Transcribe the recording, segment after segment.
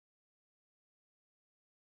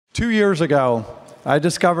2 years ago, I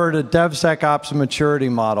discovered a DevSecOps maturity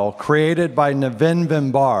model created by Navin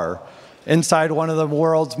Vimbar inside one of the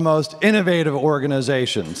world's most innovative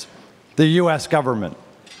organizations, the US government.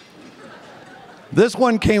 This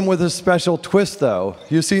one came with a special twist, though.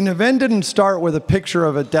 You see, Navin didn't start with a picture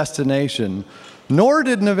of a destination, nor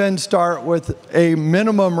did Navin start with a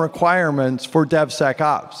minimum requirements for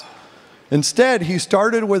DevSecOps. Instead, he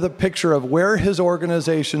started with a picture of where his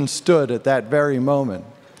organization stood at that very moment.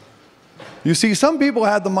 You see, some people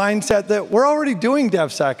had the mindset that we're already doing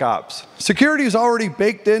DevSecOps. Security is already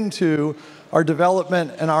baked into our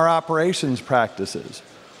development and our operations practices.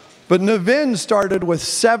 But Navin started with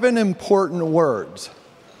 7 important words: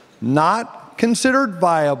 not considered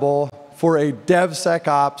viable for a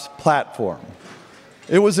DevSecOps platform.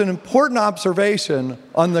 It was an important observation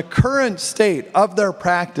on the current state of their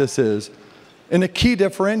practices and a key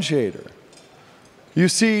differentiator. You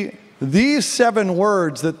see, these 7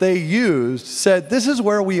 words that they used said, this is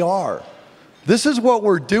where we are. This is what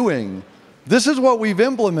we're doing. This is what we've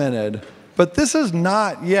implemented, but this is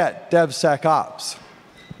not yet DevSecOps.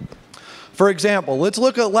 For example, let's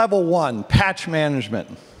look at level 1, patch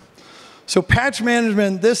management. So patch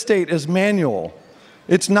management in this state is manual.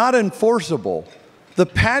 It's not enforceable. The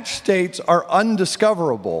patch states are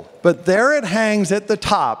undiscoverable, but there it hangs at the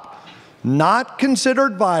top, not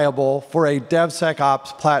considered viable for a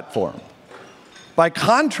DevSecOps platform. By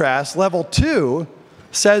contrast, level 2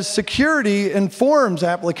 says security informs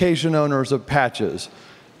application owners of patches,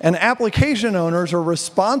 and application owners are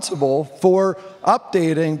responsible for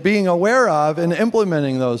updating, being aware of, and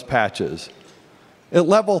implementing those patches. At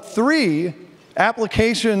level 3,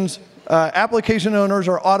 application owners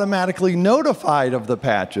are automatically notified of the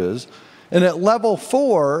patches, and at level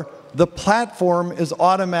 4, the platform is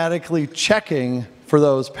automatically checking for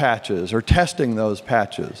those patches or testing those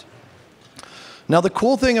patches. Now, the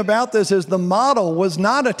cool thing about this is the model was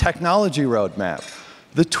not a technology roadmap.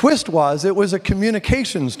 The twist was it was a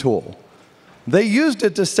communications tool. They used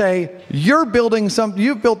it to say, you've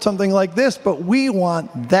built something like this, but we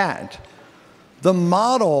want that. The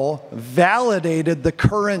model validated the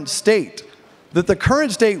current state, that the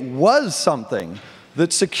current state was something,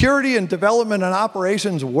 that security and development and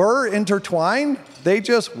operations were intertwined, they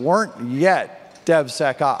just weren't yet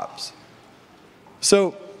DevSecOps.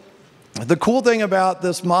 So the cool thing about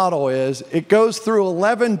this model is it goes through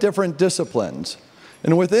 11 different disciplines.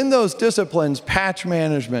 And within those disciplines, patch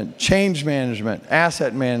management, change management,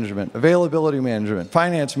 asset management, availability management,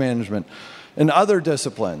 finance management, and other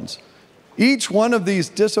disciplines. Each one of these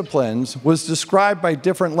disciplines was described by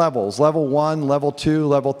different levels, level 1, level 2,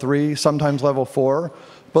 level 3, sometimes level 4.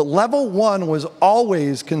 But level 1 was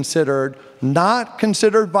always not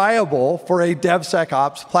considered viable for a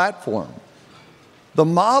DevSecOps platform. The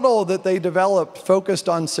model that they developed focused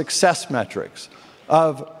on success metrics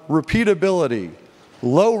of repeatability,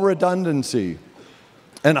 low redundancy,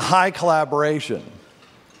 and high collaboration.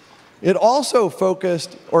 It also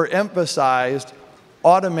focused or emphasized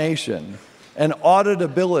automation and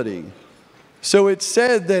auditability. So it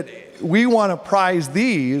said that we want to prize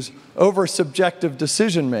these over subjective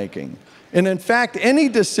decision making. And in fact, any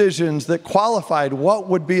decisions that qualified what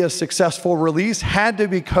would be a successful release had to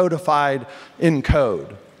be codified in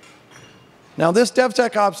code. Now, this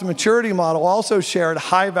DevSecOps maturity model also shared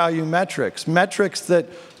high-value metrics, metrics that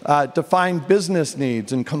define business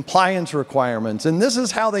needs and compliance requirements. And this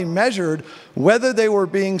is how they measured whether they were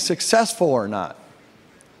being successful or not.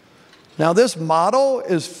 Now, this model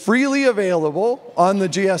is freely available on the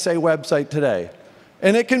GSA website today,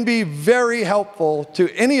 and it can be very helpful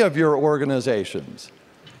to any of your organizations.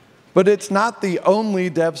 But it's not the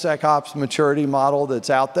only DevSecOps maturity model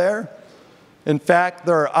that's out there. In fact,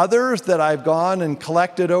 there are others that I've gone and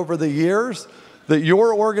collected over the years that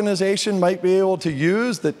your organization might be able to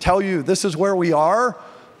use that tell you this is where we are,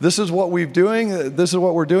 this is what we're doing, this is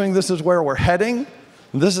what we're doing, this is where we're heading,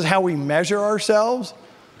 this is how we measure ourselves.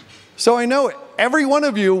 So I know every one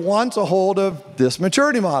of you wants a hold of this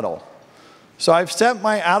maturity model. So I've sent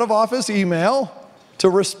my out-of-office email to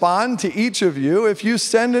respond to each of you. If you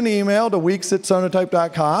send an email to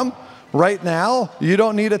weeks@sonatype.com right now, you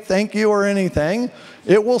don't need a thank you or anything.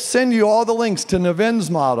 It will send you all the links to Navin's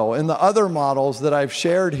model and the other models that I've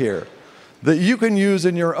shared here that you can use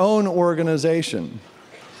in your own organization.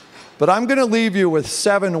 But I'm going to leave you with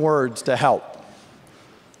 7 words to help.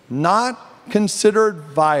 Not considered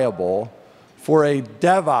viable for a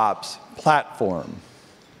DevOps platform.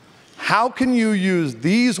 How can you use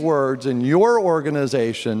these words in your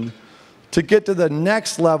organization to get to the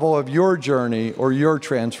next level of your journey or your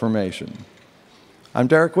transformation? I'm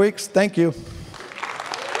Derek Weeks. Thank you.